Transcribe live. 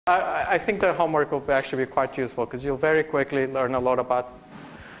I think the homework will actually be quite useful because you'll very quickly learn a lot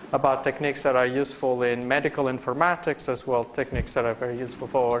about techniques that are useful in medical informatics as well, techniques that are very useful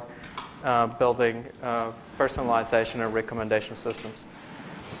for building personalization and recommendation systems.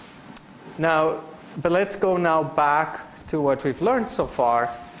 Now, but let's go now back to what we've learned so far.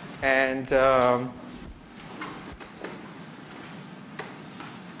 And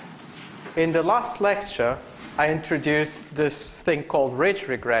in the last lecture, I introduced this thing called ridge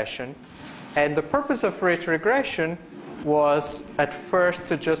regression. And the purpose of ridge regression was at first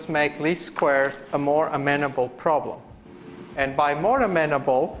to just make least squares a more amenable problem. And by more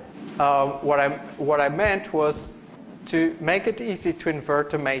amenable, what I meant was to make it easy to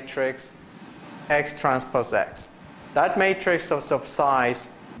invert a matrix X transpose X. That matrix is of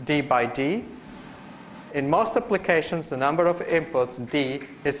size D by D. In most applications, the number of inputs, D,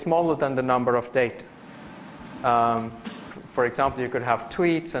 is smaller than the number of data. For example, you could have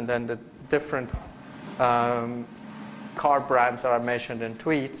tweets and then the different car brands that are mentioned in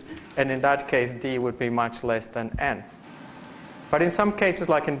tweets. And in that case, D would be much less than N. But in some cases,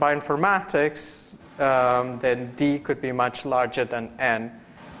 like in bioinformatics, then D could be much larger than N.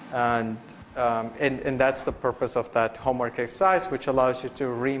 And that's the purpose of that homework exercise, which allows you to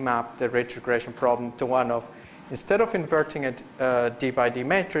remap the ridge regression problem to one of, instead of inverting a D by D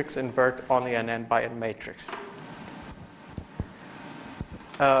matrix, invert only an N by N matrix.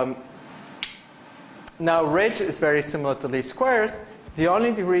 Now, ridge is very similar to least squares. The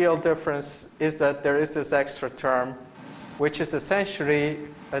only real difference is that there is this extra term, which is essentially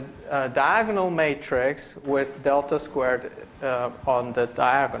a diagonal matrix with delta squared on the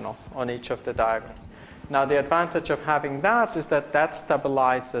diagonal, on each of the diagonals. Now, the advantage of having that is that that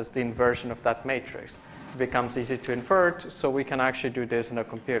stabilizes the inversion of that matrix. It becomes easy to invert, so we can actually do this in a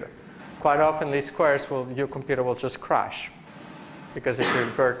computer. Quite often, least squares, your computer will just crash. Because if you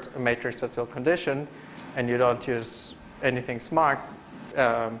invert a matrix that's ill-conditioned and you don't use anything smart,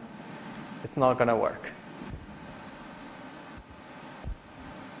 it's not going to work.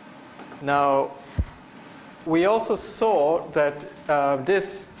 Now, we also saw that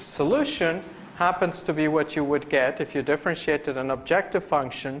this solution happens to be what you would get if you differentiated an objective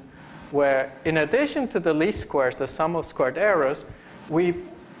function where, in addition to the least squares, the sum of squared errors, we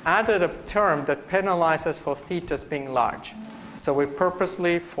added a term that penalizes for thetas being large. So we're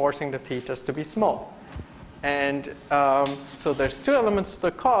purposely forcing the thetas to be small. And so there's two elements to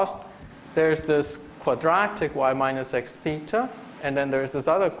the cost. There's this quadratic y minus x theta, and then there's this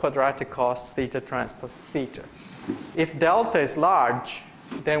other quadratic cost theta transpose theta. If delta is large,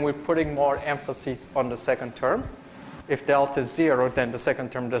 then we're putting more emphasis on the second term. If delta is 0, then the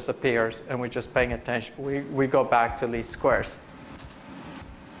second term disappears, and we're just paying attention. We go back to least squares.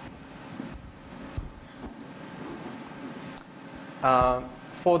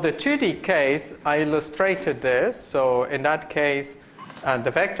 For the 2D case, I illustrated this. So in that case, the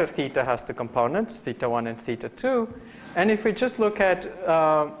vector theta has two components, theta 1 and theta 2. And if we just look at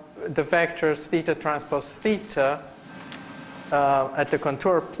the vectors theta transpose theta at the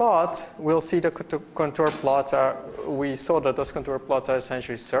contour plots, we'll see the contour plots are, we saw that those contour plots are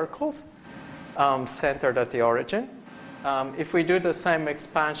essentially circles centered at the origin. If we do the same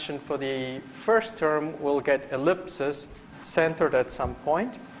expansion for the first term, we'll get ellipses centered at some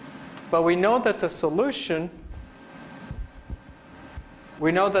point. But we know that the solution,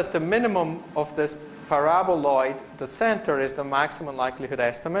 we know that the minimum of this paraboloid, the center, is the maximum likelihood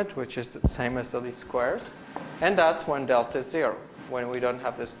estimate, which is the same as the least squares. And that's when delta is 0, when we don't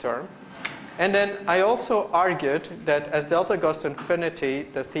have this term. And then I also argued that as delta goes to infinity,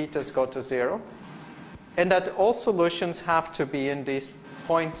 the thetas go to 0. And that all solutions have to be in these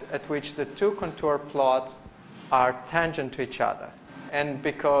points at which the two contour plots are tangent to each other. And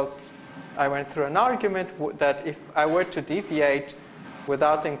because I went through an argument that if I were to deviate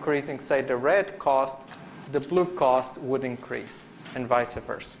without increasing, say, the red cost, the blue cost would increase, and vice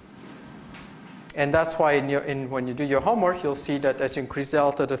versa. And that's why when you do your homework, you'll see that as you increase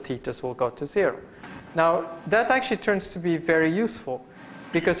delta, the thetas will go to 0. Now, that actually turns to be very useful,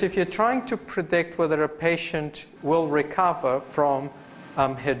 because if you're trying to predict whether a patient will recover from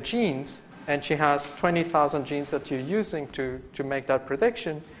her genes, and she has 20,000 genes that you're using to make that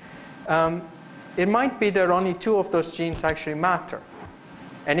prediction, it might be that only 2 of those genes actually matter.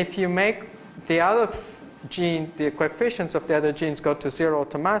 And if you make the other gene, the coefficients of the other genes go to 0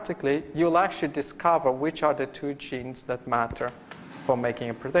 automatically, you'll actually discover which are the 2 genes that matter for making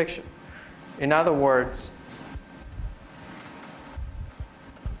a prediction. In other words,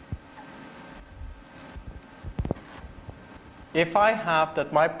 if I have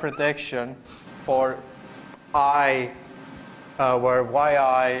that my prediction for I where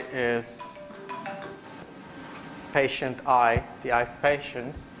yi is patient I, the ith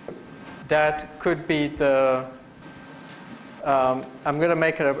patient, that could be the, I'm going to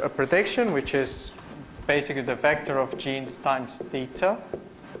make a prediction, which is basically the vector of genes times theta,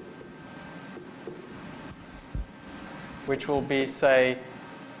 which will be, say,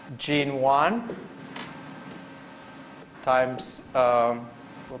 gene 1 times,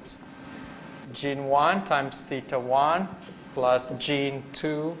 gene 1 times theta 1 plus gene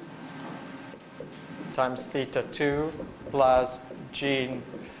 2 times theta 2 plus gene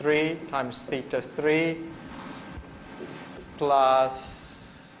 3 times theta 3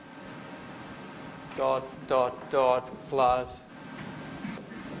 plus dot dot dot plus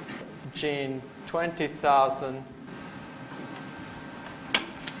gene 20,000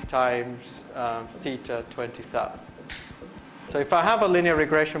 times theta 20,000. So if I have a linear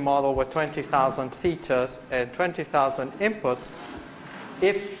regression model with 20,000 thetas and 20,000 inputs,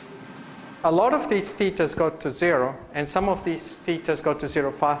 if a lot of these thetas go to 0, and some of these thetas go to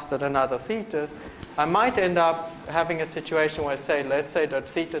 0 faster than other thetas, I might end up having a situation where, say, let's say that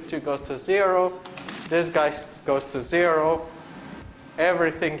theta 2 goes to 0, this guy goes to 0,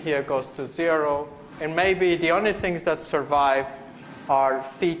 everything here goes to 0, and maybe the only things that survive are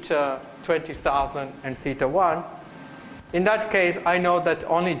theta 20,000 and theta 1. In that case, I know that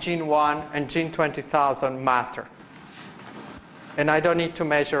only gene 1 and gene 20,000 matter. And I don't need to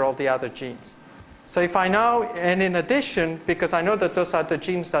measure all the other genes. So if I know, and in addition, because I know that those are the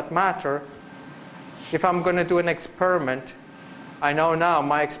genes that matter, if I'm going to do an experiment, I know now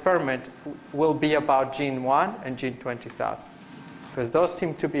my experiment will be about gene 1 and gene 20,000. Because those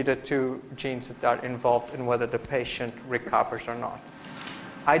seem to be the two genes that are involved in whether the patient recovers or not.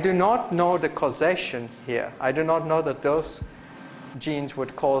 I do not know the causation here. I do not know that those genes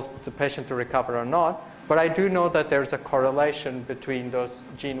would cause the patient to recover or not. But I do know that there's a correlation between those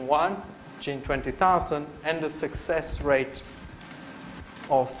gene 1, gene 20,000, and the success rate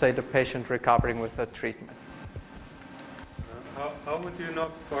of, say, the patient recovering with a treatment. How would you know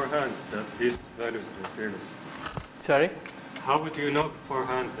beforehand that these values are zeros? Sorry? How would you know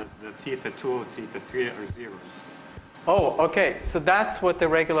beforehand that the theta 2, theta 3 are zeros? Oh, okay. So that's what the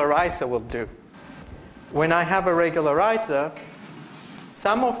regularizer will do. When I have a regularizer,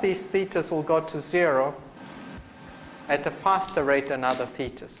 some of these thetas will go to 0 at a faster rate than other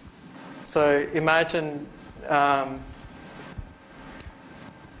thetas. So imagine, I'm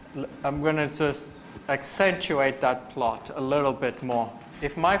going to just accentuate that plot a little bit more.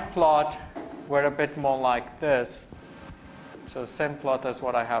 If my plot were a bit more like this, so same plot as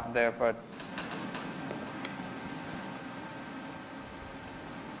what I have there, but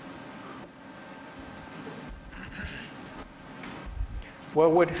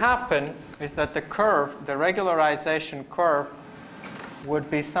what would happen is that the curve, the regularization curve,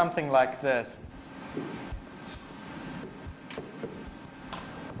 would be something like this.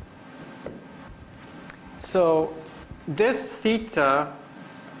 So this theta,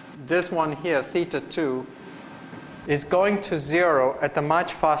 this one here, theta 2, is going to 0 at a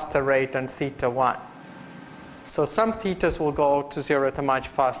much faster rate than theta 1. So some thetas will go to 0 at a much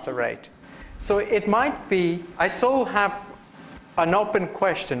faster rate. So it might be, I still have an open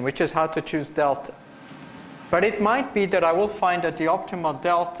question, which is how to choose delta. But it might be that I will find that the optimal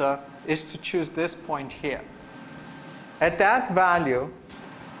delta is to choose this point here. At that value,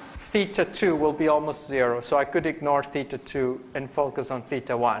 theta 2 will be almost 0, so I could ignore theta 2 and focus on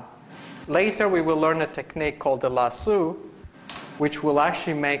theta 1. Later, we will learn a technique called the lasso, which will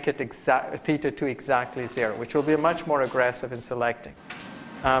actually make it theta 2 exactly 0, which will be much more aggressive in selecting.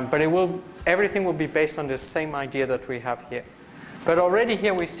 But everything will be based on the same idea that we have here. But already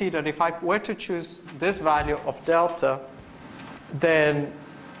here we see that if I were to choose this value of delta, then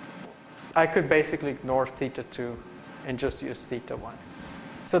I could basically ignore theta 2 and just use theta 1.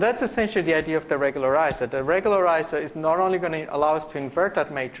 So that's essentially the idea of the regularizer. The regularizer is not only going to allow us to invert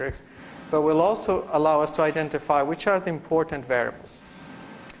that matrix, but will also allow us to identify which are the important variables.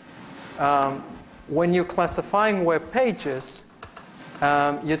 When you're classifying web pages,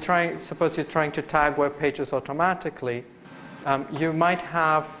 suppose you're trying to tag web pages automatically, you might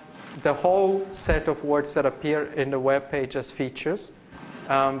have the whole set of words that appear in the web page as features,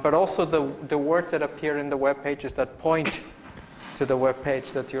 but also the words that appear in the web pages that point to the web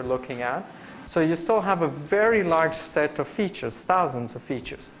page that you're looking at. So you still have a very large set of features, thousands of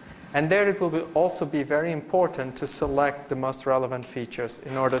features. And there it will also be very important to select the most relevant features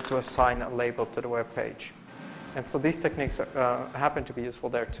in order to assign a label to the web page. And so these techniques happen to be useful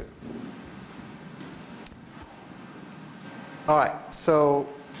there too. All right, so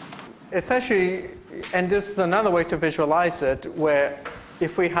essentially, and this is another way to visualize it, where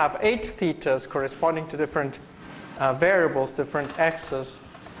if we have 8 thetas corresponding to different variables, different x's,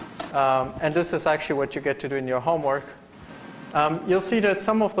 and this is actually what you get to do in your homework, you'll see that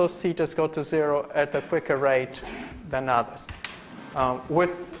some of those thetas go to 0 at a quicker rate than others.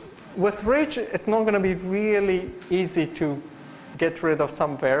 With ridge, it's not going to be really easy to get rid of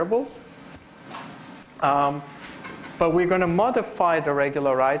some variables. But we're going to modify the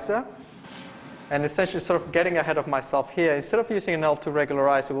regularizer. And essentially sort of getting ahead of myself here, instead of using an L2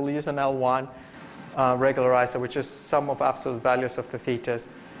 regularizer, we'll use an L1 regularizer, which is sum of absolute values of the thetas.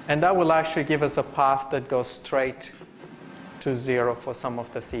 And that will actually give us a path that goes straight to 0 for some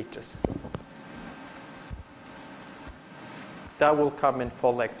of the thetas. That will come in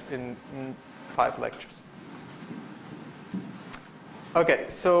in 5 lectures. Okay,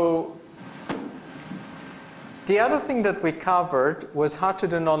 so the other thing that we covered was how to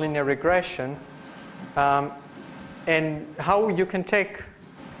do nonlinear regression, and how you can take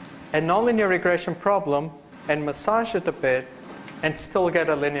a nonlinear regression problem and massage it a bit and still get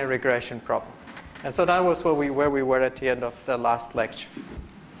a linear regression problem. And so that was where we were at the end of the last lecture.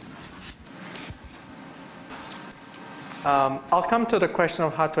 I'll come to the question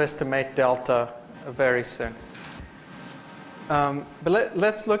of how to estimate delta very soon. But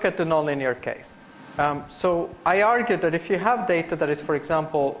let's look at the nonlinear case. So I argued that if you have data that is, for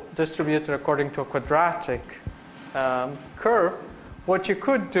example, distributed according to a quadratic curve, what you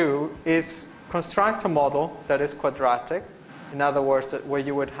could do is construct a model that is quadratic. In other words, where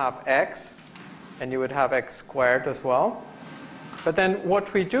you would have x, and you would have x squared as well. But then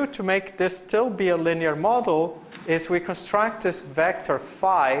what we do to make this still be a linear model is we construct this vector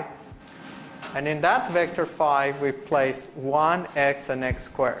phi, and in that vector phi we place 1x and x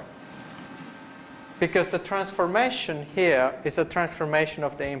squared. Because the transformation here is a transformation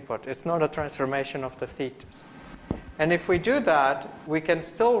of the input. It's not a transformation of the thetas. And if we do that, we can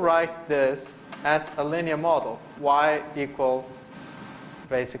still write this as a linear model. Y equal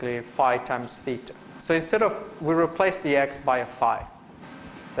basically phi times theta. So instead of, we replace the x by a phi.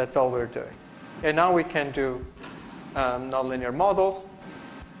 That's all we're doing. And now we can do nonlinear models.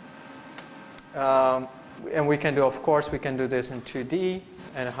 And we can do, of course, we can do this in 2D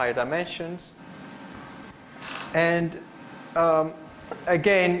and higher dimensions. And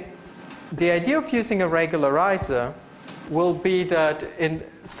again, the idea of using a regularizer will be that in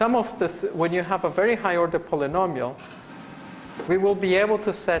some of the, when you have a very high order polynomial, we will be able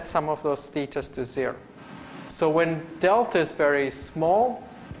to set some of those thetas to 0. So when delta is very small,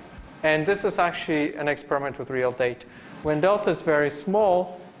 and this is actually an experiment with real data, when delta is very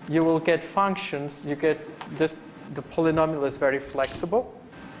small, you will get functions, you get this, the polynomial is very flexible.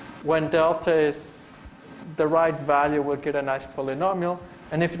 When delta is the right value, we'll get a nice polynomial.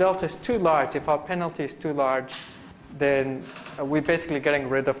 And if delta is too large, if our penalty is too large, then we're basically getting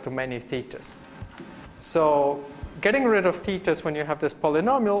rid of too many thetas. So getting rid of thetas when you have this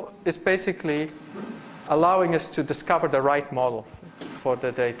polynomial is basically allowing us to discover the right model for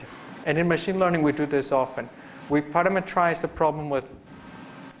the data. And in machine learning, we do this often. We parameterize the problem with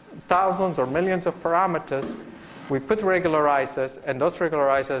thousands or millions of parameters. We put regularizers, and those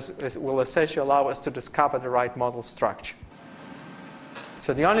regularizers will essentially allow us to discover the right model structure.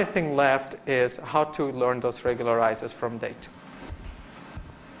 So the only thing left is how to learn those regularizers from data.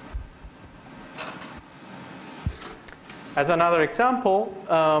 As another example,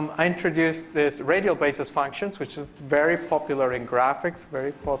 I introduced this radial basis functions, which is very popular in graphics,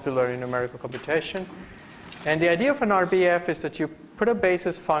 very popular in numerical computation. And the idea of an RBF is that you put a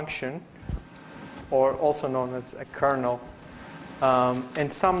basis function, or also known as a kernel, in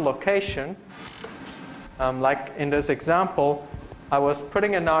some location. Like in this example, I was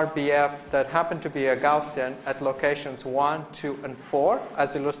putting an RBF that happened to be a Gaussian at locations 1, 2, and 4,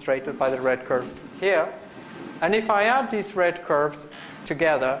 as illustrated by the red curves here. And if I add these red curves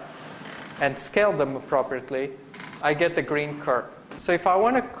together and scale them appropriately, I get the green curve. So if I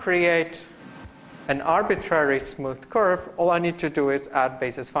want to create an arbitrary smooth curve, all I need to do is add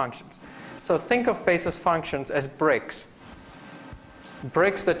basis functions. So think of basis functions as bricks.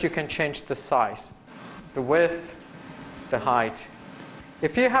 Bricks that you can change the size, the width, the height.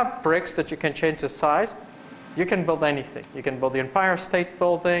 If you have bricks that you can change the size, you can build anything. You can build the Empire State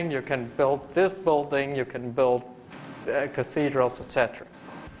Building, you can build this building, you can build cathedrals, etc.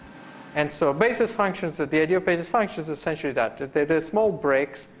 And so basis functions, the idea of basis functions is essentially that. They're small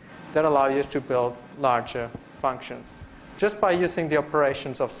bricks that allow you to build larger functions, just by using the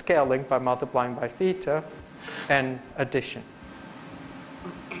operations of scaling, by multiplying by theta, and addition.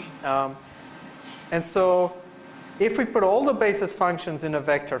 And so if we put all the basis functions in a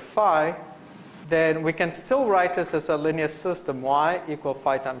vector phi, then we can still write this as a linear system, y equal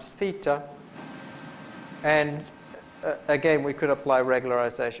phi times theta. And again, we could apply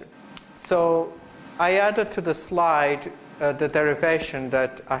regularization. So I added to the slide the derivation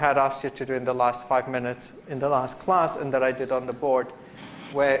that I had asked you to do in the last 5 minutes in the last class and that I did on the board,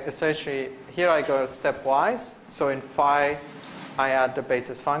 where essentially here I go stepwise. So in phi, I add the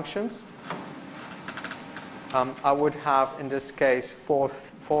basis functions. I would have, in this case, four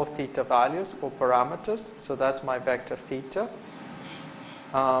theta values, 4 parameters. So that's my vector theta.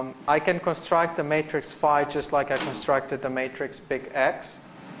 I can construct the matrix phi just like I constructed the matrix big X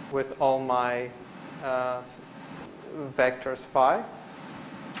with all my vectors phi.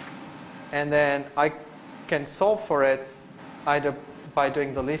 And then I can solve for it either by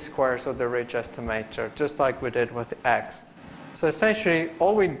doing the least squares or the ridge estimator, just like we did with X. So essentially,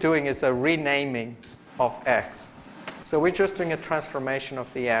 all we're doing is a renaming of X. So we're just doing a transformation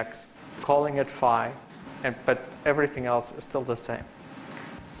of the X, calling it phi, but everything else is still the same.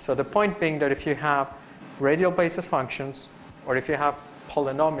 So the point being that if you have radial basis functions, or if you have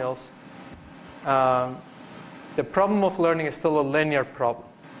polynomials, the problem of learning is still a linear problem.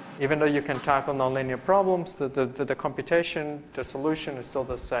 Even though you can tackle nonlinear problems, the computation, the solution is still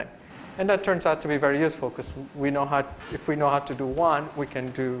the same. And that turns out to be very useful because if we know how to do one, we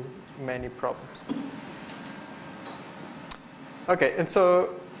can do many problems. Okay, and so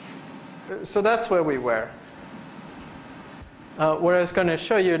that's where we were. What I was going to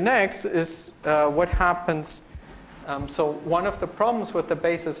show you next is what happens. So one of the problems with the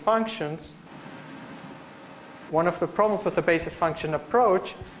basis functions, one of the problems with the basis function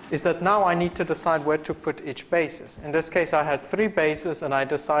approach is that now I need to decide where to put each basis. In this case, I had 3 bases, and I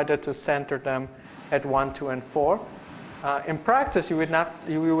decided to center them at 1, 2, and 4. In practice, you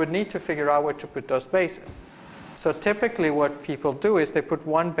would need to figure out where to put those bases. So typically what people do is they put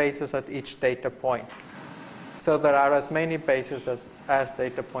 1 basis at each data point. So there are as many bases as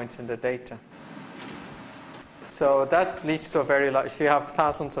data points in the data. So that leads to a very large, if you have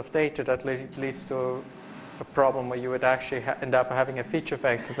thousands of data, that leads to a problem where you would actually end up having a feature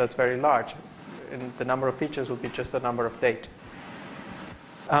vector that's very large. And the number of features would be just the number of data.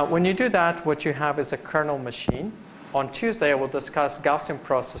 When you do that, what you have is a kernel machine. On Tuesday, I will discuss Gaussian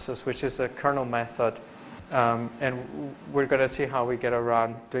processes, which is a kernel method. And we're going to see how we get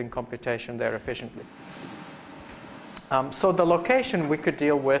around doing computation there efficiently. So the location we could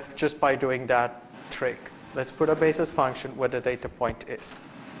deal with just by doing that trick. Let's put a basis function where the data point is.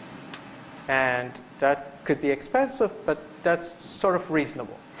 And that could be expensive, but that's sort of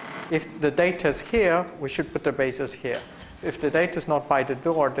reasonable. If the data is here, we should put the basis here. If the data is not by the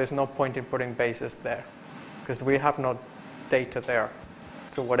door, there's no point in putting basis there, because we have no data there.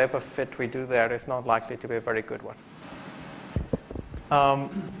 So whatever fit we do there is not likely to be a very good one.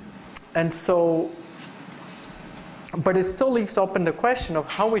 But it still leaves open the question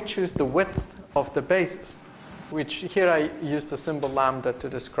of how we choose the width of the basis, which here I used the symbol lambda to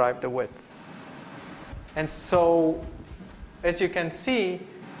describe the width. And so, as you can see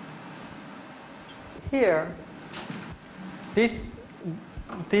here, these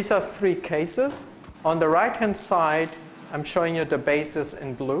are 3 cases. On the right-hand side, I'm showing you the basis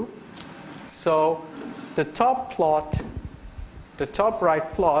in blue. So the top plot, the top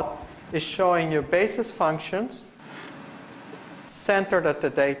right plot, is showing you basis functions centered at the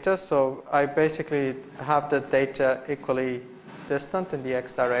data. So I basically have the data equally distant in the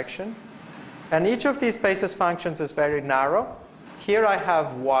x direction. And each of these basis functions is very narrow. Here I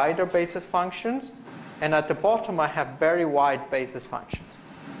have wider basis functions. And at the bottom, I have very wide basis functions.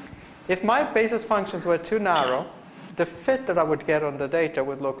 If my basis functions were too narrow, the fit that I would get on the data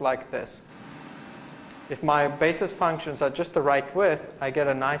would look like this. If my basis functions are just the right width, I get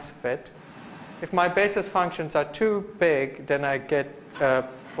a nice fit. If my basis functions are too big, then I get,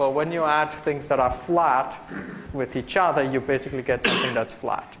 well, when you add things that are flat with each other, you basically get something that's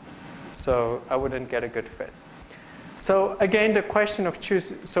flat. So I wouldn't get a good fit. So again, the question of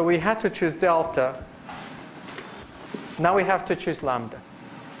so we had to choose delta. Now we have to choose lambda.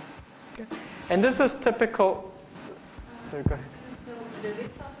 Okay. And this is typical. So go ahead. So the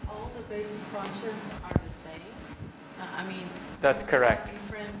width of all the basis functions are the same? I mean, that's correct.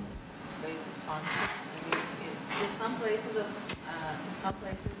 Different basis functions. I mean, in some places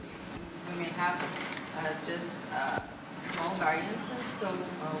we may have just small variances. So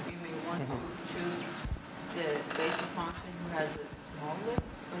we may want to choose the basis function who has a small width,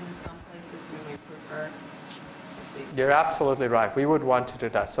 but in some places we may prefer You're absolutely right. We would want to do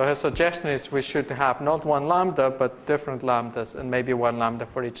that. So her suggestion is we should have not one lambda, but different lambdas, and maybe one lambda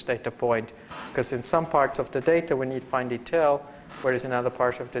for each data point. Because in some parts of the data, we need fine detail, whereas in other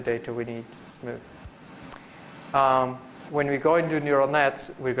parts of the data, we need smooth. When we go into neural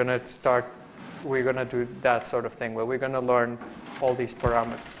nets, we're going to do that sort of thing, where we're going to learn all these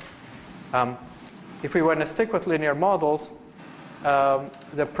parameters. If we want to stick with linear models,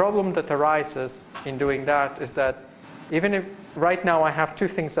 the problem that arises in doing that is that even if right now I have two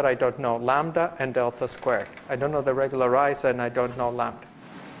things that I don't know, lambda and delta squared. I don't know the regularizer and I don't know lambda.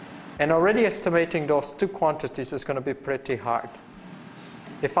 And already estimating those two quantities is going to be pretty hard.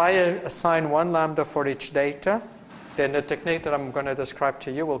 If I assign one lambda for each data, then the technique that I'm going to describe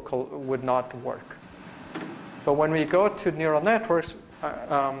to you would not work. But when we go to neural networks,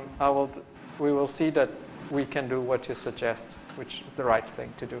 we will see that we can do what you suggest, which is the right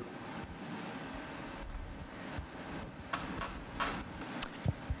thing to do.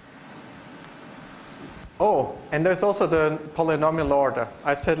 Oh, and there's also the polynomial order.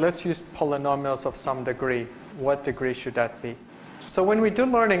 I said let's use polynomials of some degree. What degree should that be? So when we do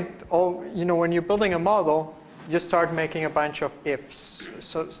learning, when you're building a model, you start making a bunch of ifs,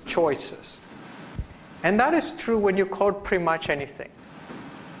 so choices. And that is true when you code pretty much anything.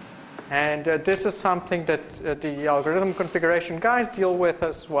 And this is something that the algorithm configuration guys deal with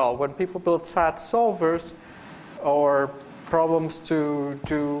as well. When people build SAT solvers or problems to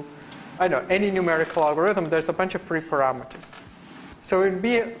do, any numerical algorithm, there's a bunch of free parameters. So it would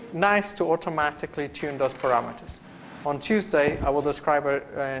be nice to automatically tune those parameters. On Tuesday, I will describe it,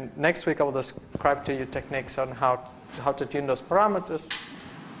 and next week I will describe to you techniques on how to tune those parameters.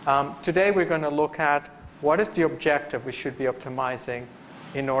 Today we're going to look at what is the objective we should be optimizing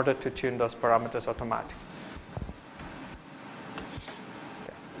in order to tune those parameters automatically.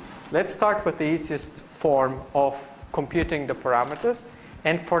 Okay. Let's start with the easiest form of computing the parameters.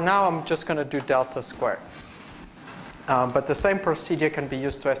 And for now, I'm just going to do delta squared. But the same procedure can be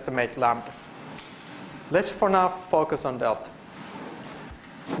used to estimate lambda. Let's for now focus on delta.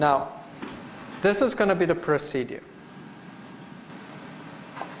 Now, this is going to be the procedure.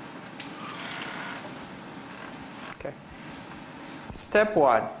 Okay. Step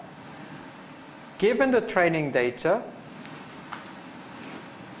one. Given the training data,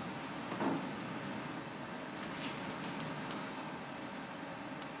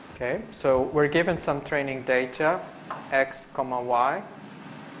 okay, so we're given some training data, x, y,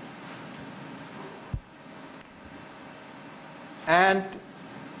 and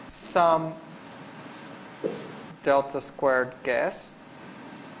some delta squared guess.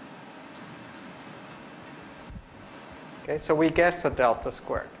 Okay, so we guess a delta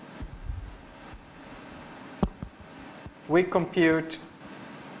squared. We compute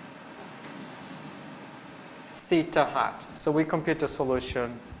theta hat. So we compute a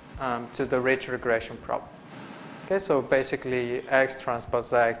solution to the ridge regression problem. Okay, so basically x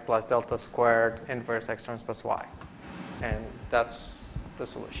transpose x plus delta squared inverse x transpose y. And that's the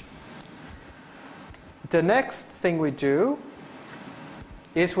solution. The next thing we do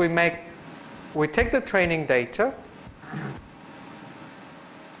is we take the training data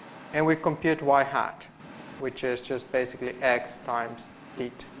and we compute y hat, which is just basically x times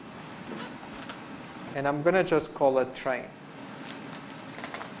theta. And I'm going to just call it train,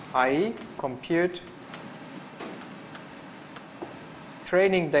 i.e. compute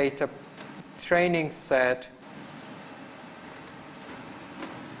training data, training set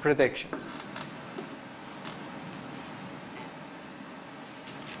predictions.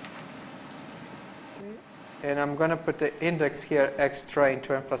 Okay. And I'm going to put the index here, x train,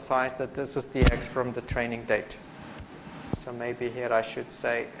 to emphasize that this is the x from the training data. So maybe here I should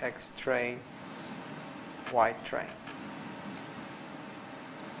say x train, y train.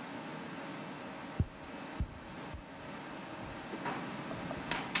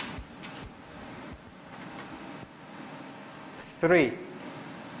 Three,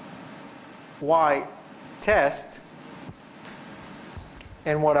 y test,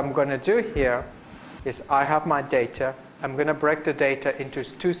 and what I'm going to do here is I have my data. I'm going to break the data into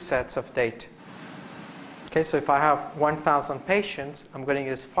two sets of data. Okay, so if I have 1,000 patients, I'm going to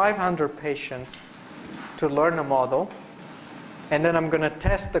use 500 patients to learn a model, and then I'm going to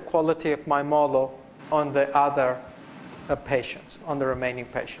test the quality of my model on the other patients, on the remaining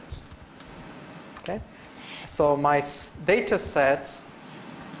patients. Okay. So my data sets,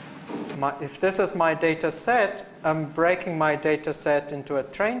 if this is my data set, I'm breaking my data set into a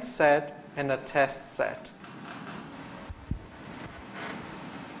trained set and a test set.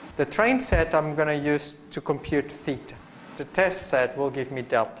 The trained set I'm going to use to compute theta. The test set will give me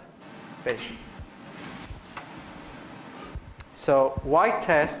delta, basically. So y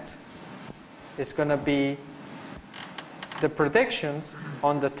test is going to be the predictions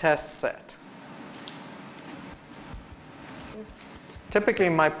on the test set. Typically,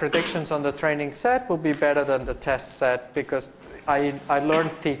 my predictions on the training set will be better than the test set because I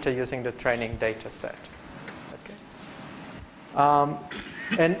learned theta using the training data set. Okay.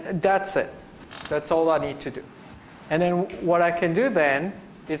 And that's it. That's all I need to do. And then what I can do then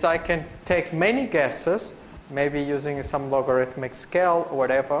is I can take many guesses, maybe using some logarithmic scale or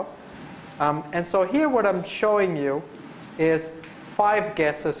whatever. And so here what I'm showing you is 5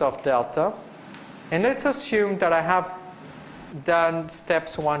 guesses of delta. And let's assume that I have done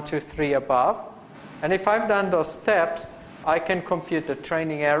steps 1, 2, 3 above. And if I've done those steps, I can compute the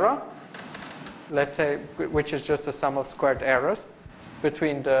training error, let's say, which is just the sum of squared errors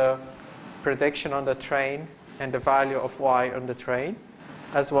between the prediction on the train and the value of y on the train,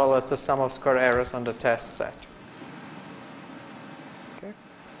 as well as the sum of squared errors on the test set. Okay.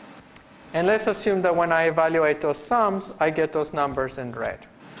 And let's assume that when I evaluate those sums, I get those numbers in red.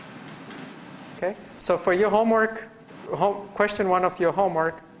 Okay. So for your homework, question 1 of your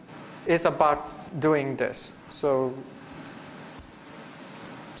homework is about doing this. So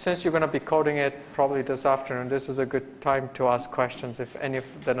since you're going to be coding it probably this afternoon, this is a good time to ask questions if any of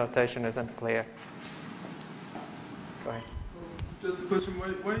the notation isn't clear. Go ahead. Just a question,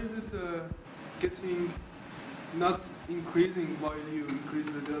 why is it getting not increasing while you increase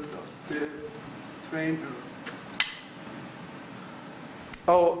the delta, the train error?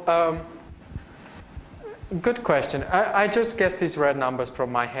 Oh, good question. I just guessed these red numbers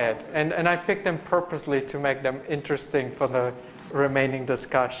from my head, and I picked them purposely to make them interesting for the remaining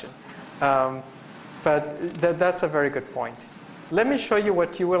discussion. But that's a very good point. Let me show you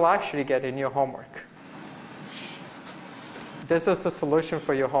what you will actually get in your homework. This is the solution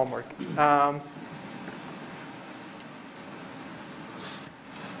for your homework.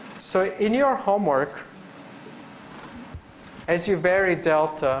 So in your homework, as you vary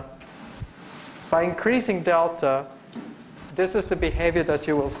delta, by increasing delta, this is the behavior that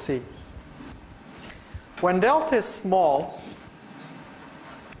you will see. When delta is small,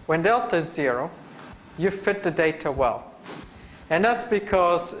 when delta is 0, you fit the data well. And that's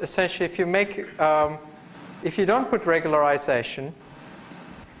because essentially if you make, if you don't put regularization,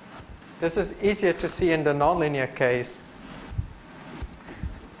 this is easier to see in the nonlinear case.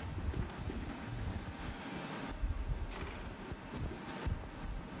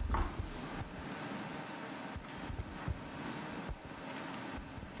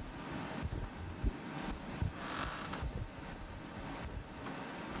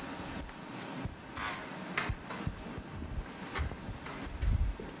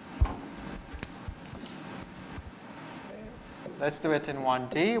 Let's do it in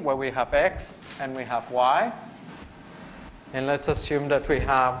 1D where we have x and we have y. And let's assume that we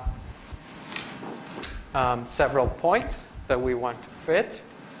have several points that we want to fit.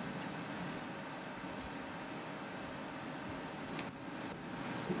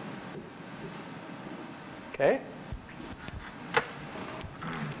 Okay.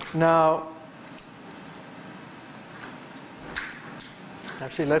 Now,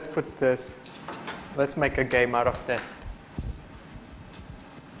 actually, let's put this, let's make a game out of this.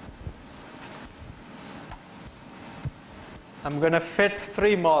 I'm going to fit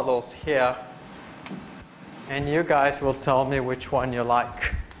 3 models here, and you guys will tell me which one you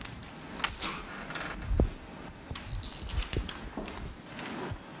like.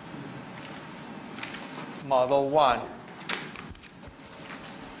 Model 1.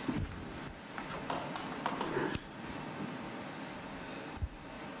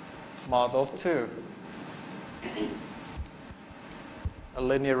 Model 2. A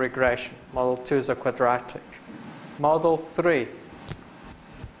linear regression. Model 2 is a quadratic. Model 3,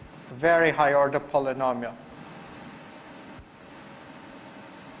 very high order polynomial.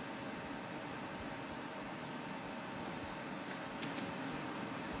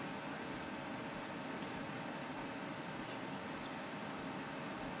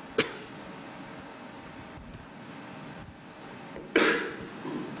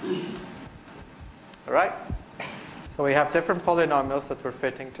 All right? So we have different polynomials that we're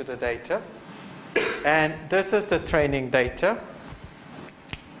fitting to the data. And this is the training data.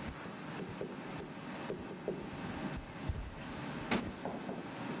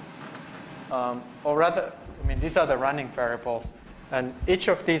 Or rather, I mean, these are the running variables. And each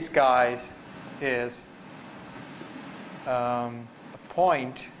of these guys is a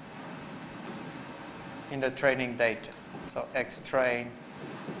point in the training data. So X train,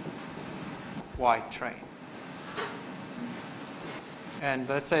 Y train. And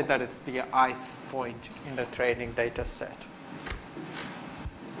let's say that it's the ith point in the training data set.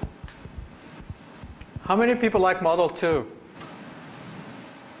 How many people like Model 2?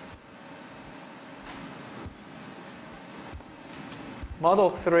 Model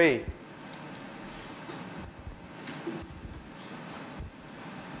 3.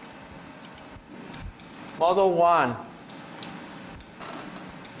 Model 1.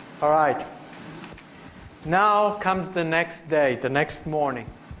 All right. Now comes the next day, the next morning.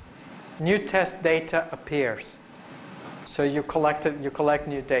 New test data appears. So you collect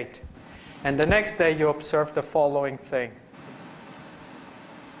new data. And the next day you observe the following thing.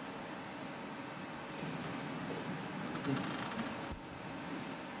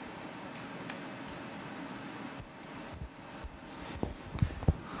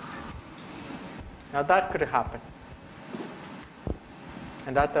 Now that could happen.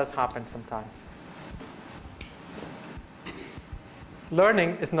 And that does happen sometimes.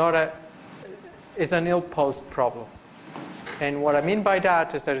 Learning is an ill-posed problem. And what I mean by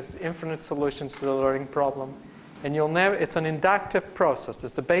that is there's infinite solutions to the learning problem. And it's an inductive process.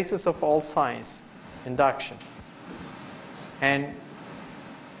 It's the basis of all science, induction. And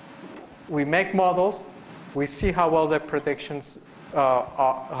we make models, we see how well their predictions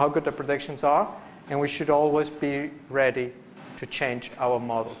how good the predictions are, and we should always be ready to change our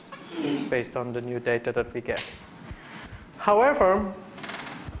models based on the new data that we get. However,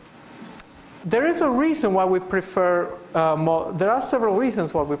 there is a reason why we prefer, there are several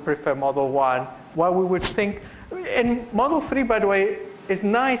reasons why we prefer Model 1, why we would think, and Model 3, by the way, is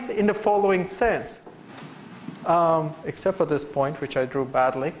nice in the following sense, except for this point, which I drew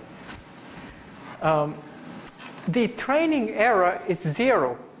badly. The training error is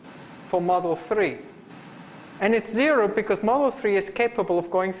 0 for Model 3. And it's 0 because Model 3 is capable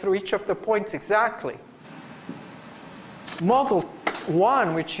of going through each of the points exactly. Model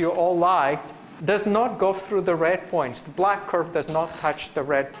 1, which you all liked, does not go through the red points. The black curve does not touch the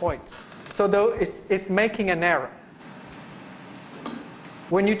red points. So though it's making an error.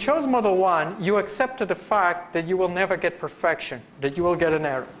 When you chose Model 1, you accepted the fact that you will never get perfection, that you will get an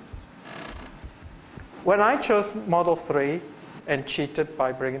error. When I chose Model 3 and cheated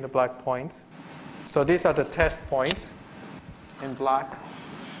by bringing the black points, so these are the test points in black.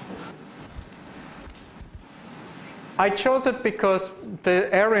 I chose it because the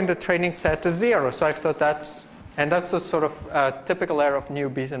error in the training set is 0. So I thought that's a sort of typical error of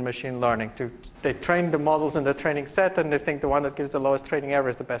newbies in machine learning. They train the models in the training set and they think the one that gives the lowest training error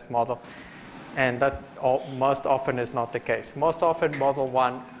is the best model. And that most often is not the case. Most often Model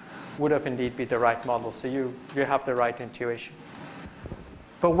 1 would have indeed been the right model. So you have the right intuition.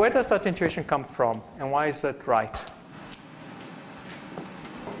 But where does that intuition come from? And why is it right?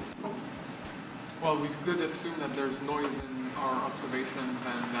 Well, we could assume that there's noise in our observations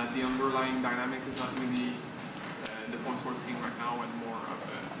and that the underlying dynamics is not really the points we're seeing right now and more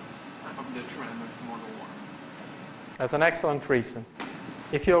of the trend of Model 1. That's an excellent reason.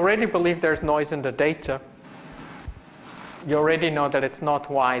 If you already believe there's noise in the data, you already know that it's not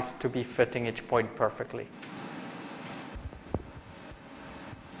wise to be fitting each point perfectly.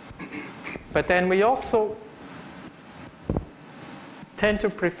 But then we also tend to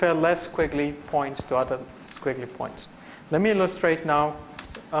prefer less squiggly points to other squiggly points. Let me illustrate now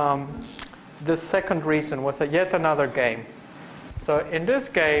the second reason with yet another game. So in this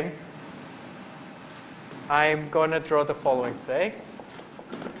game, I'm going to draw the following thing.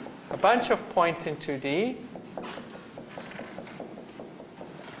 A bunch of points in 2D.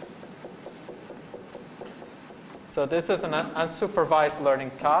 So this is an unsupervised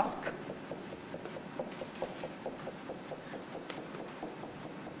learning task.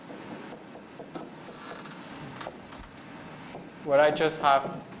 Where I just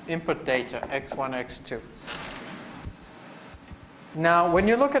have input data, x1, x2. Now, when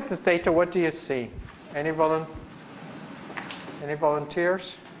you look at this data, what do you see? Any volunteers?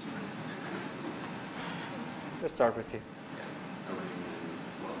 Let's start with you.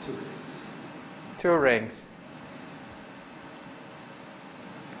 Well, 2 rings. 2 rings.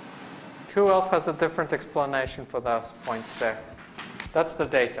 Who else has a different explanation for those points there? That's the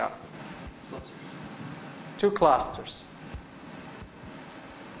data. Clusters. 2 clusters.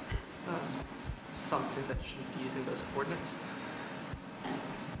 Something that shouldn't be using those coordinates.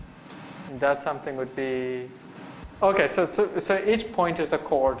 And that something would be... Okay, so each point is a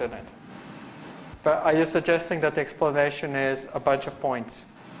coordinate. But are you suggesting that the explanation is a bunch of points,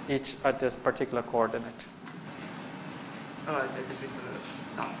 each at this particular coordinate? It just means that it's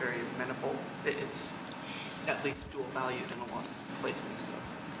not very amenable. It's at least dual valued in a lot of places, so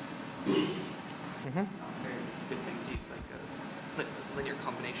it's not a very good thing to use, like a linear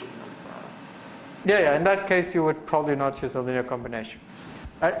combination of... Yeah, in that case, you would probably not use a linear combination.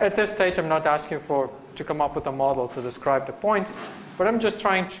 At this stage, I'm not asking to come up with a model to describe the points, but I'm just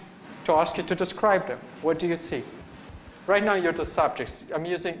trying to ask you to describe them. What do you see? Right now, you're the subjects. I'm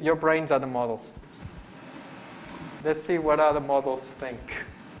using your brains are the models. Let's see what other models think.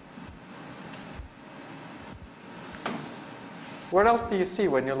 What else do you see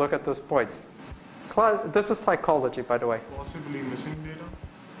when you look at those points? This is psychology, by the way. Possibly missing data.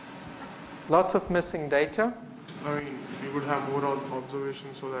 Lots of missing data. I mean, you would have more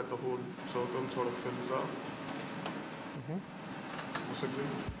observations so that the whole circle sort of fills up. Possibly.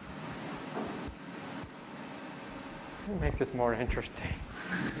 Make this more interesting.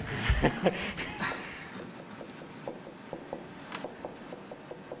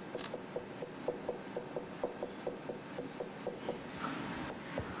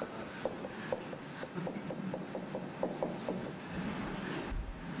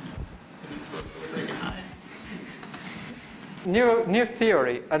 New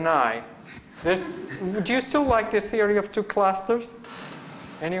theory, an eye. Do you still like the theory of two clusters?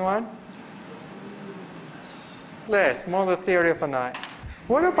 Anyone? Less, more the theory of an eye.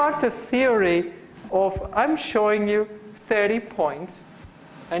 What about the theory of, I'm showing you 30 points,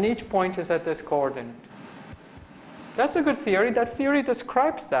 and each point is at this coordinate? That's a good theory. That theory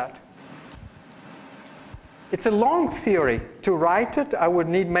describes that. It's a long theory. To write it, I would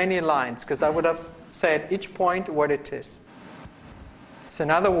need many lines, because I would have said each point what it is. So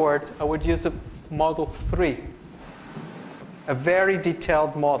in other words, I would use a model 3, a very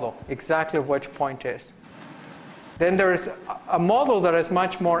detailed model, exactly which point is. Then there is a model that is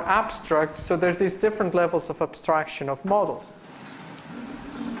much more abstract, so there's these different levels of abstraction of models.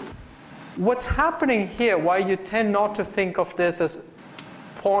 What's happening here, why you tend not to think of this as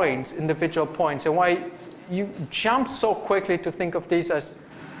points, individual points, and why you jump so quickly to think of these as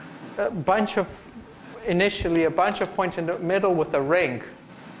initially a bunch of points in the middle with a ring,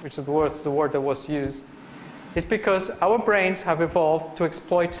 which is the word that was used, is because our brains have evolved to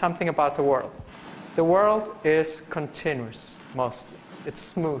exploit something about the world. The world is continuous, mostly. It's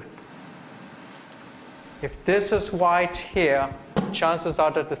smooth. If this is white here, chances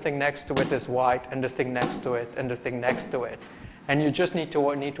are that the thing next to it is white, and the thing next to it, and the thing next to it. And you just need to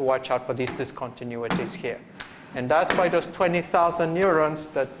watch out for these discontinuities here. And that's why those 20,000 neurons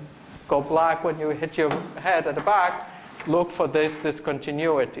that go black when you hit your head at the back look for these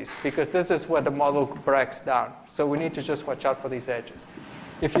discontinuities, because this is where the model breaks down. So we need to just watch out for these edges.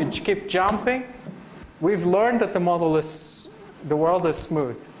 If you keep jumping, we've learned that the world is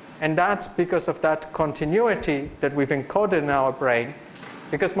smooth. And that's because of that continuity that we've encoded in our brain.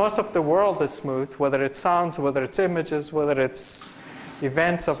 Because most of the world is smooth, whether it's sounds, whether it's images, whether it's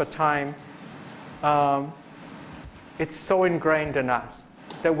events of a time. It's so ingrained in us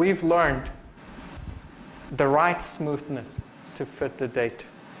that we've learned the right smoothness to fit the data.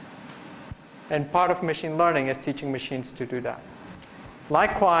 And part of machine learning is teaching machines to do that.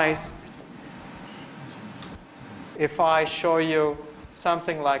 Likewise, if I show you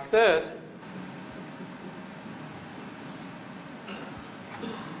something like this,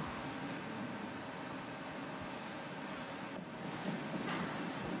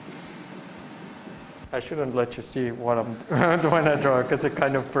 I shouldn't let you see what I'm when I draw, because it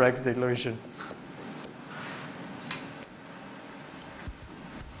kind of breaks the illusion.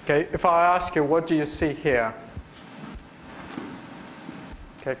 Okay, if I ask you, what do you see here?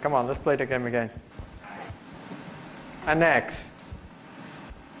 Okay, come on, let's play the game again. An X.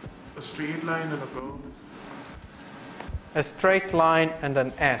 A straight line and a curve. A straight line and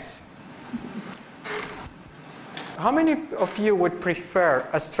an S. How many of you would prefer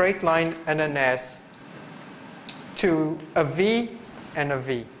a straight line and an S to a V and a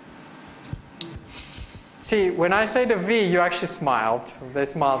V? See, when I say the V, you actually smiled. They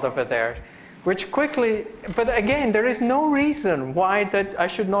smiled over there. Which quickly, but again, there is no reason why that I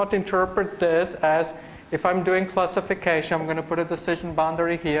should not interpret this as, if I'm doing classification, I'm going to put a decision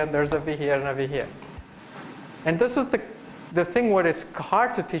boundary here, and there's a V here and a V here. And this is the thing what it's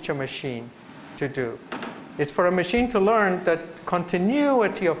hard to teach a machine to do. Is for a machine to learn that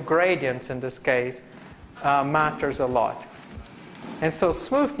continuity of gradients, in this case, matters a lot. And so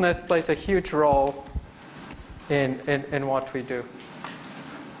smoothness plays a huge role in what we do.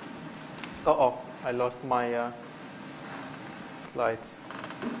 Uh-oh, I lost my slides.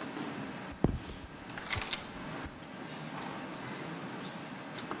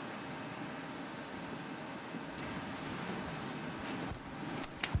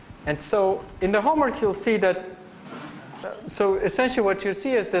 And so in the homework, you'll see that, so essentially what you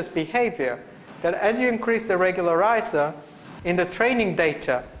see is this behavior, that as you increase the regularizer, in the training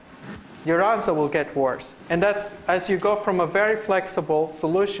data, your answer will get worse. And that's as you go from a very flexible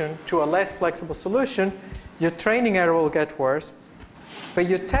solution to a less flexible solution, your training error will get worse, but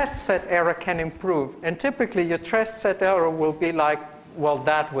your test set error can improve. And typically your test set error will be like, well,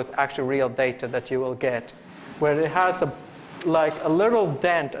 that with actual real data that you will get, where it has like a little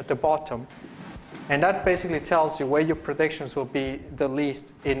dent at the bottom. And that basically tells you where your predictions will be the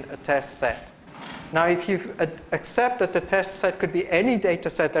least in a test set. Now, if you accept that the test set could be any data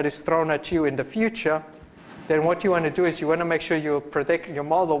set that is thrown at you in the future, then what you want to do is you want to make sure your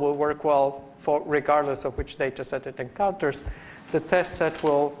model will work well for regardless of which data set it encounters. The test set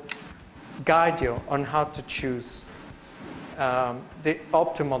will guide you on how to choose the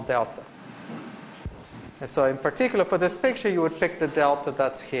optimal delta. And so in particular, for this picture, you would pick the delta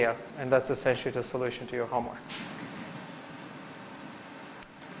that's here, and that's essentially the solution to your homework.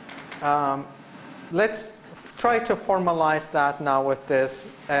 Let's try to formalize that now with this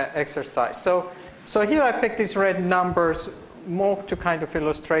exercise. So here I picked these red numbers more to kind of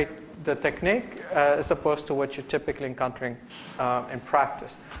illustrate the technique as opposed to what you're typically encountering in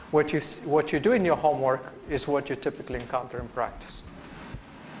practice. What you do in your homework is what you typically encounter in practice.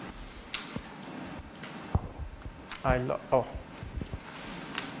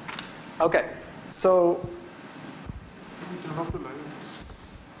 Okay, so.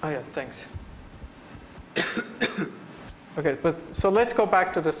 Oh yeah, thanks. Okay, so let's go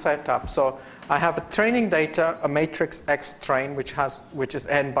back to the setup. So I have a training data, a matrix X train, which is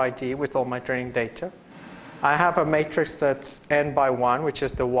n by d with all my training data. I have a matrix that's n by 1, which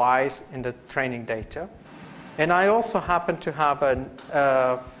is the y's in the training data. And I also happen to have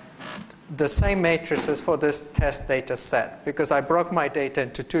the same matrices for this test data set, because I broke my data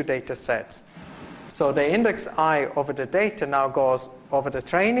into 2 data sets. So the index I over the data now goes over the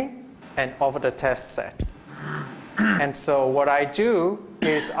training and over the test set. And so what I do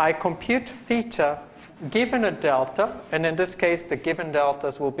is I compute theta given a delta, and in this case the given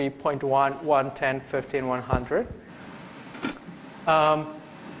deltas will be 0.1, 1, 10, 15, 100.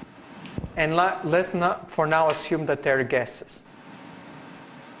 And let's not for now assume that they're guesses.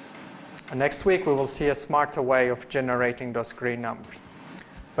 And next week we will see a smarter way of generating those green numbers.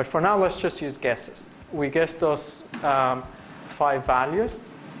 But for now, let's just use guesses. We guess those 5 values.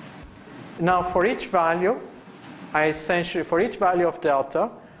 Now, for each value, for each value of delta,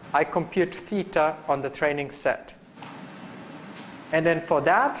 I compute theta on the training set. And then for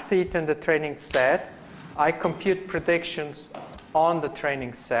that theta in the training set, I compute predictions on the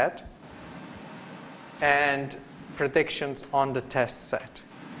training set and predictions on the test set.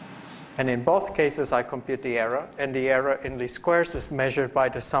 And in both cases, I compute the error, and the error in least squares is measured by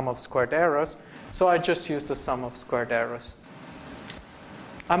the sum of squared errors, so I just use the sum of squared errors.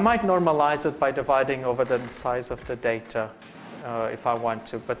 I might normalize it by dividing over the size of the data if I want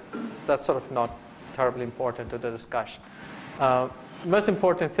to, but that's sort of not terribly important to the discussion. Most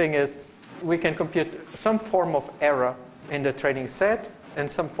important thing is we can compute some form of error in the training set and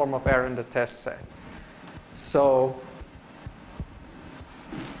some form of error in the test set. So,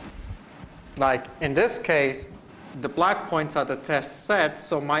 like in this case, the black points are the test set,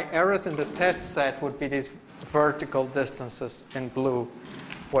 so my errors in the test set would be these vertical distances in blue,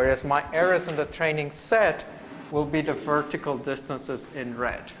 whereas my errors in the training set will be the vertical distances in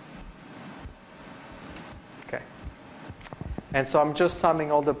red. Okay. And so I'm just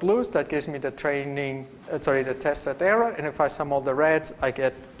summing all the blues. That gives me the the test set error, and if I sum all the reds, I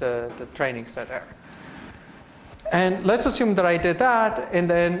get the training set error. And let's assume that I did that, and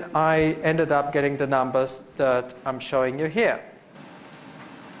then I ended up getting the numbers that I'm showing you here.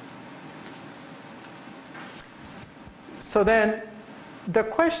 So then the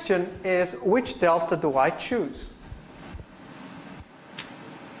question is, which delta do I choose?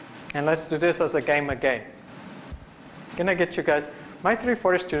 And let's do this as a game again. Can I get you guys? My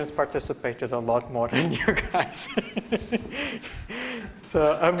 340 students participated a lot more than you guys.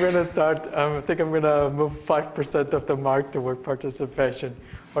 So I'm going to start, I think I'm going to move 5% of the mark toward participation,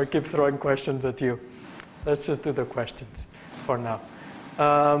 or keep throwing questions at you. Let's just do the questions for now.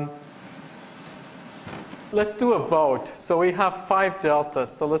 Let's do a vote. So we have 5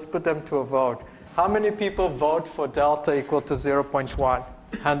 deltas, so let's put them to a vote. How many people vote for delta equal to 0.1?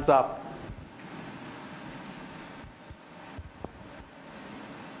 Hands up.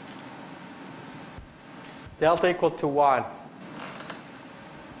 Delta equal to 1.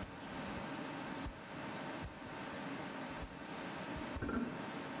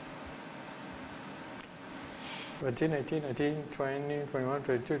 17, 18, 19, 20, 21,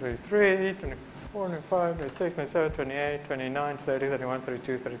 22, 23, 24, 25, 26, 27, 28, 29, 30, 31,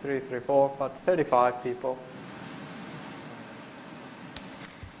 32, 33, 34, about 35 people.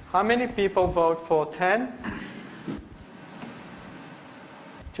 How many people vote for 10?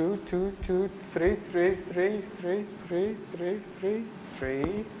 2, 2, 2, 3, 3, 3, 3, 3, 3, 3,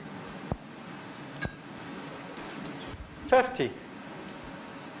 3. 50.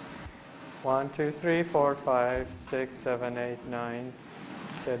 1, 2, 3, 4, 5, 6, 7, 8, 9,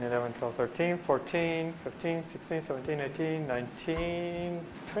 10, 11, 12, 13, 14, 15, 16, 17, 18, 19,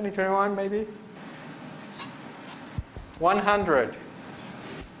 20, 21 maybe? 100.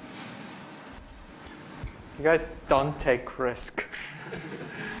 You guys don't take risk.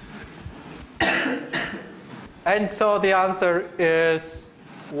 And so the answer is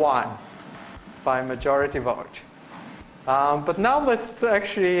 1 by majority vote. But now let's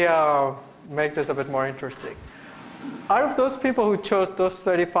actually make this a bit more interesting. Out of those people who chose, those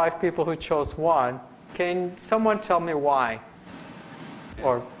 35 people who chose 1, can someone tell me why?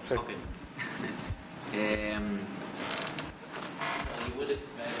 Or okay. So you would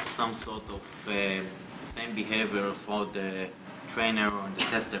expect some sort of same behavior for the trainer or the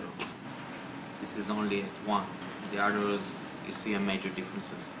tester. This is only 1. The others, you see a major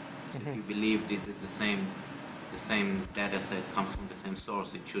differences. So if you believe this is the same data set comes from the same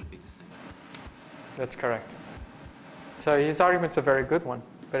source, it should be the same. That's correct. So his argument's a very good one,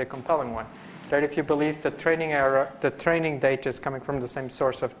 very compelling one. That if you believe the training data is coming from the same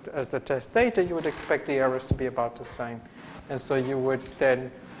source as the test data, you would expect the errors to be about the same. And so you would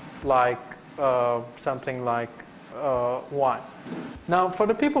then like something like 1. Now, for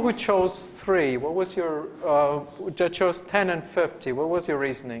the people who chose 3, what was your, that chose 10 and 50, what was your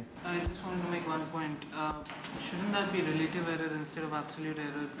reasoning? I just wanted to make one point. Shouldn't that be relative error instead of absolute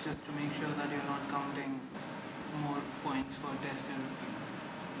error, just to make sure that you're not counting more points for test error?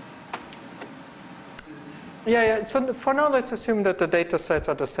 Yeah. So for now, let's assume that the data sets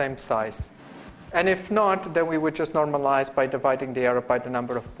are the same size. And if not, then we would just normalize by dividing the error by the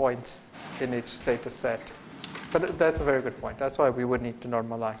number of points in each data set. But that's a very good point. That's why we would need to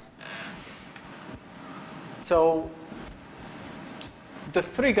normalize. So the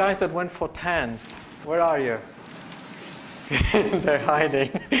 3 guys that went for 10, where are you? They're hiding.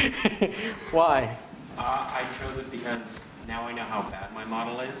 Why? I chose it because now I know how bad my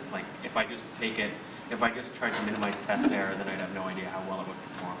model is. Like, if I just tried to minimize test error, then I'd have no idea how well it would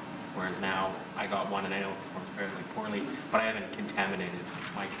perform. Whereas now, I got 1 and I know it performs fairly poorly, but I haven't contaminated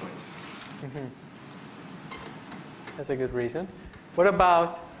my choice. Mm-hmm. That's a good reason. What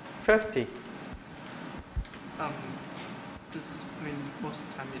about 50? Most of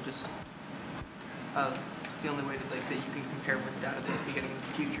the time you just, the only way that you can compare with data that you're getting in the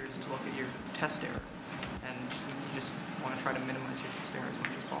future is to look at your test error. And you just want to try to minimize your test error as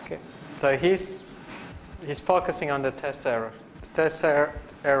much as possible. Okay. So he's focusing on the test error. The test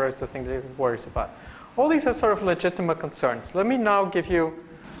error is the thing that he worries about. All these are sort of legitimate concerns. Let me now give you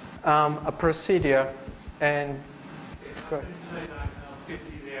a procedure and go ahead. Say that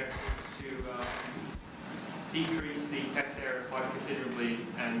 50 there to decrease the test error quite considerably,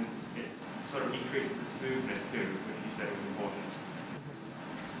 and it sort of increases the smoothness too, which you said was important.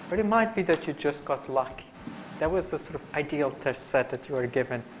 But it might be that you just got lucky. That was the sort of ideal test set that you were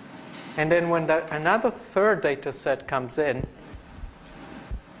given. And then when another third data set comes in,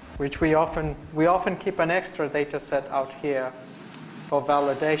 which we often keep an extra data set out here for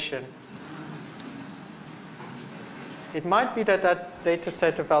validation, it might be that that data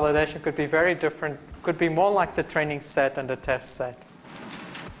set of validation could be very different, could be more like the training set and the test set.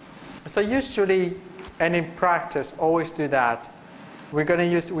 So usually, and in practice, always do that. We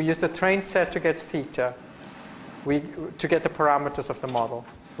use the train set to get theta, to get the parameters of the model.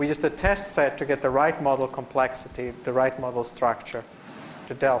 We use the test set to get the right model complexity, the right model structure,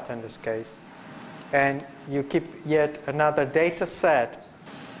 the delta in this case. And you keep yet another data set,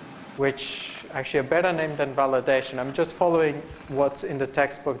 which actually a better name than validation. I'm just following what's in the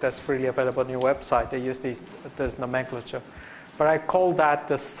textbook that's freely available on your website. They use this nomenclature. But I call that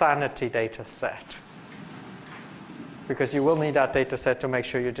the sanity data set, because you will need that data set to make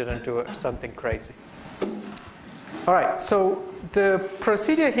sure you didn't do something crazy. All right, so the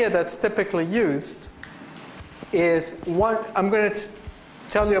procedure here that's typically used is one. I'm going to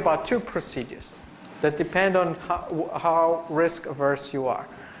tell you about 2 procedures that depend on how risk averse you are.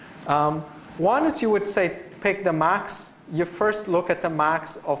 One is you would say pick the max. You first look at the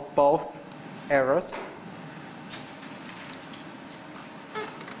max of both errors.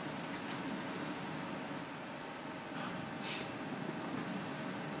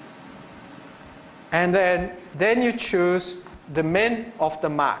 And then you choose the min of the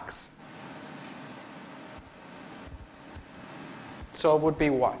max. So it would be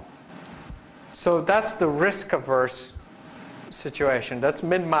 1. So that's the risk averse situation. That's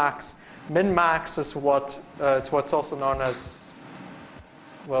min-max. Min-max is what's also known as,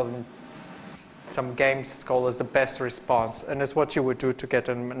 well, in some games it's called as the best response, and it's what you would do to get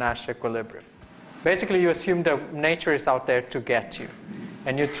a Nash equilibrium. Basically, you assume that nature is out there to get you,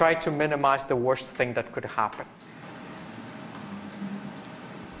 and you try to minimize the worst thing that could happen.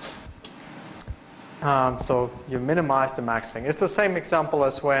 So you minimize the max thing. It's the same example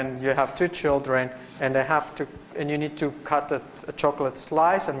as when you have two children and you need to cut a chocolate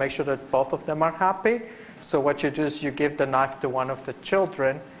slice and make sure that both of them are happy. So what you do is you give the knife to one of the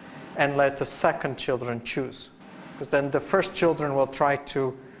children and let the second children choose. Because then the first children will try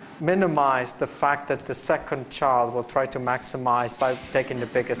to minimize the fact that the second child will try to maximize by taking the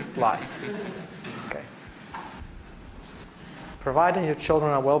biggest slice. Okay. Providing your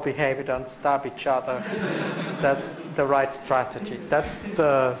children are well behaved, don't stab each other, that's the right strategy.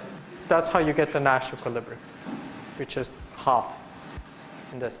 That's how you get the Nash equilibrium, which is half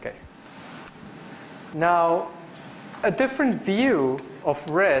in this case. Now, a different view of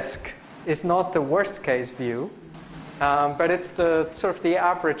risk is not the worst case view, but it's the sort of the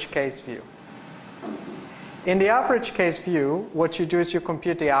average case view. In the average case view, what you do is you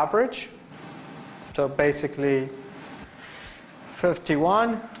compute the average. So basically,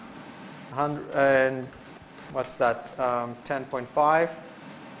 51, 100, and what's that? 10.5,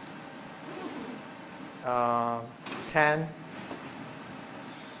 10,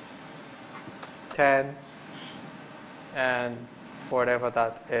 10, and whatever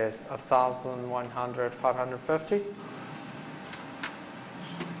that is, 1,100, 550.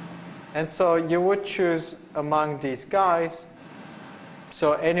 And so you would choose among these guys.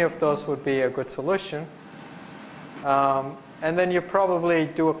 So any of those would be a good solution. And then you probably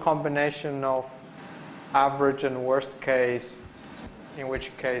do a combination of average and worst case, in which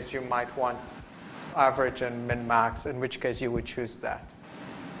case you might want average and min-max, in which case you would choose that.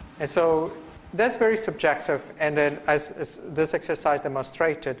 And so that's very subjective. And then as this exercise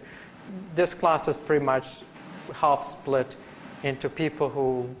demonstrated, this class is pretty much half split into people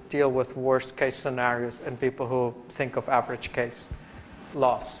who deal with worst case scenarios and people who think of average case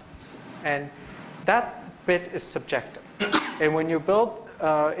loss. And that bit is subjective. And when you build,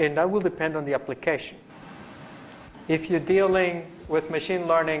 and that will depend on the application. If you're dealing with machine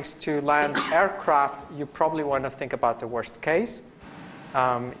learnings to land aircraft, you probably want to think about the worst case.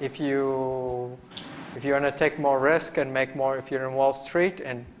 If you want to take more risk and make more, if you're in Wall Street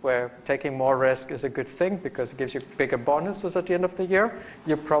and where taking more risk is a good thing because it gives you bigger bonuses at the end of the year,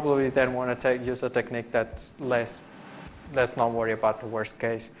 you probably then want to use a technique that's let's not worry about the worst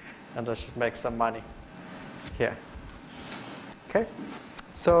case and let's just make some money here. Okay,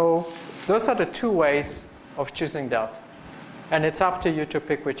 so those are the two ways of choosing delta. And it's up to you to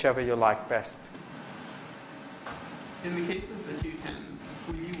pick whichever you like best. In the case of the two tens,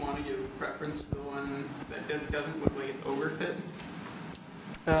 would you want to give preference to the one that doesn't look like it's overfit?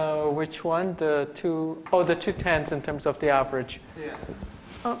 Which one? The two tens in terms of the average. Yeah.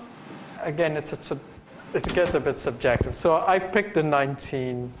 Again, it gets a bit subjective. So I picked the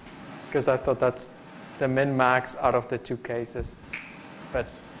 19 because I thought that's the min-max out of the two cases. But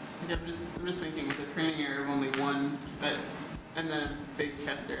yeah, I'm just thinking with a training error of only one, and then a big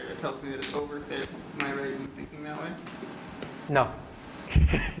test error that tells me that it's overfit. Am I right in thinking that way? No.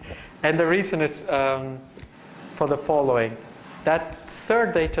 And the reason is for the following. That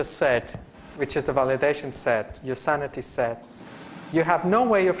third data set, which is the validation set, your sanity set, you have no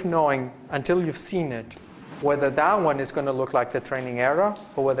way of knowing until you've seen it whether that one is going to look like the training error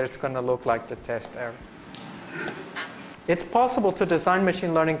or whether it's going to look like the test error. It's possible to design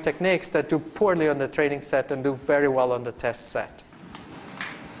machine learning techniques that do poorly on the training set and do very well on the test set.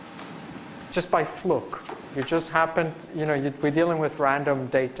 Just by fluke. You just happen, we're dealing with random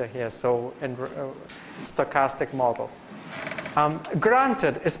data here, so in stochastic models.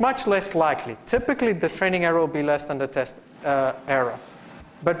 Granted, it's much less likely. Typically, the training error will be less than the test error.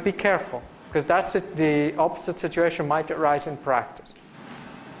 But be careful, because that's it, the opposite situation might arise in practice.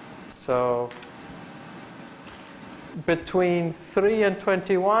 So between 3 and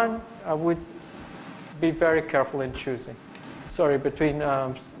 21, I would be very careful in choosing. Sorry, between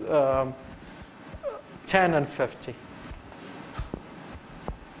 10 and 50.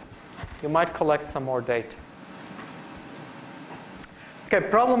 You might collect some more data. Okay,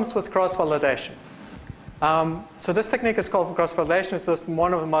 problems with cross-validation. So this technique is called cross-validation. It's just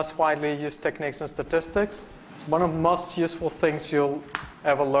one of the most widely used techniques in statistics. One of the most useful things you'll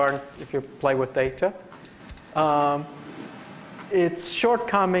ever learn if you play with data. Its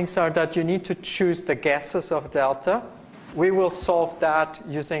shortcomings are that you need to choose the guesses of delta. we will solve that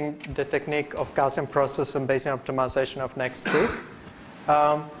using the technique of Gaussian process and Bayesian optimization of next week.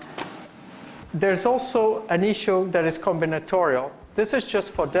 There's also an issue that is combinatorial. This is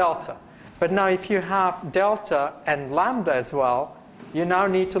just for delta. But now if you have delta and lambda as well, you now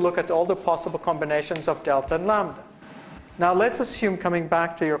need to look at all the possible combinations of delta and lambda. Now let's assume, coming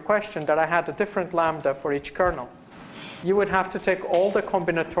back to your question, that I had a different lambda for each kernel. You would have to take all the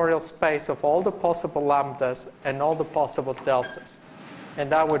combinatorial space of all the possible lambdas and all the possible deltas.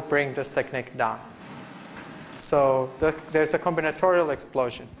 And that would bring this technique down. So there's a combinatorial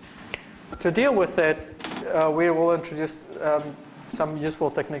explosion. To deal with it, we will introduce some useful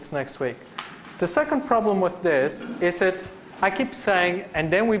techniques next week. The second problem with this is that I keep saying,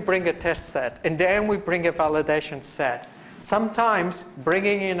 and then we bring a test set, and then we bring a validation set. Sometimes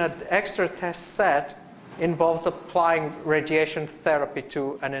bringing in an extra test set involves applying radiation therapy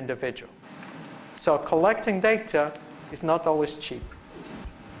to an individual. So collecting data is not always cheap.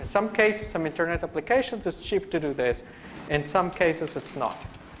 In some cases, some internet applications, it's cheap to do this. In some cases, it's not.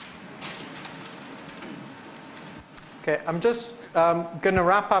 Okay, I'm just going to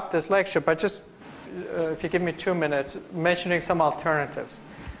wrap up this lecture by just, if you give me 2 minutes, mentioning some alternatives.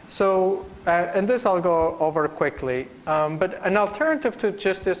 So, and this I'll go over quickly, but an alternative to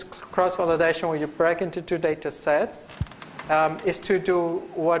just this cross-validation where you break into 2 data sets is to do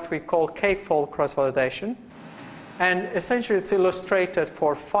what we call k-fold cross-validation. And essentially it's illustrated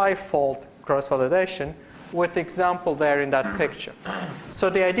for 5-fold cross-validation with the example there in that picture. So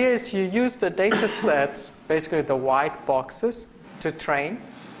the idea is you use the data sets, basically the white boxes, to train,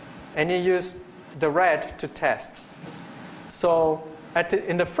 and you use the red to test. So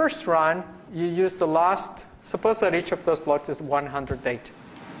in the first run, you use the last, suppose that each of those blocks is 100 data.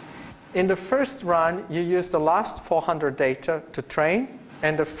 In the first run, you use the last 400 data to train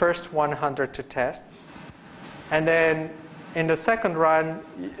and the first 100 to test. And then in the second run,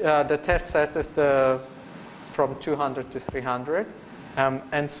 the test set is from 200 to 300,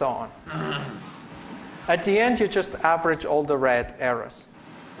 and so on. At the end, you just average all the red errors.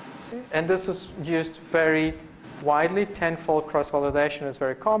 And this is used very widely. 10-fold cross-validation is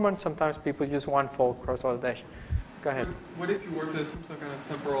very common. Sometimes people use 1-fold cross-validation. Go ahead. What if you were to assume some kind of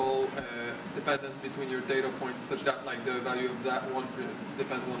temporal dependence between your data points, such that like the value of that one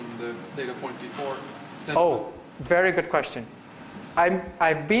depends on the data point before? Oh, very good question.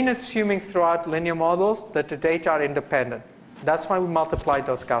 I've been assuming throughout linear models that the data are independent. That's why we multiplied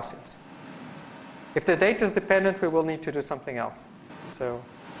those Gaussians. If the data is dependent, we will need to do something else. So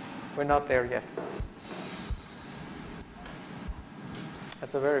we're not there yet.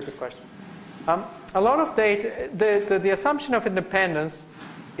 That's a very good question. A lot of data, the assumption of independence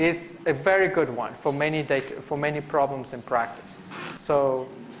is a very good one for many problems in practice. So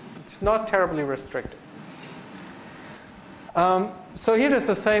it's not terribly restricted. So here is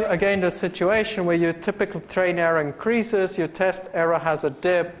the same, again, the situation where your typical train error increases, your test error has a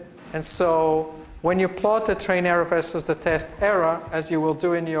dip, and so when you plot the train error versus the test error, as you will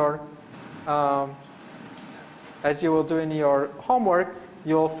do in your homework,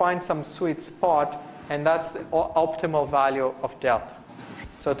 you'll find some sweet spot, and that's the optimal value of delta.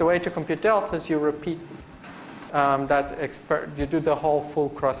 So the way to compute delta is you repeat you do the whole full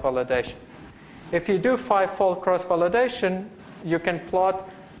cross-validation. If you do 5-fold cross-validation, you can plot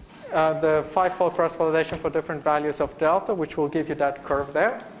the 5-fold cross-validation for different values of delta, which will give you that curve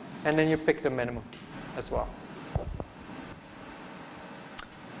there, and then you pick the minimum as well.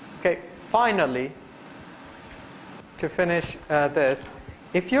 Okay, finally, to finish this,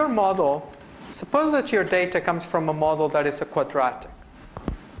 if your model, suppose that your data comes from a model that is a quadratic.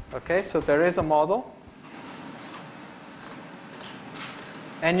 Okay, so there is a model.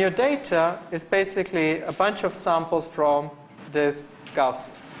 And your data is basically a bunch of samples from this Gaussian,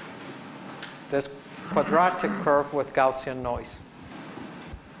 this quadratic curve with Gaussian noise.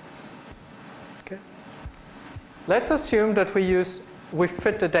 Okay. Let's assume that we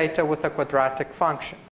fit the data with a quadratic function.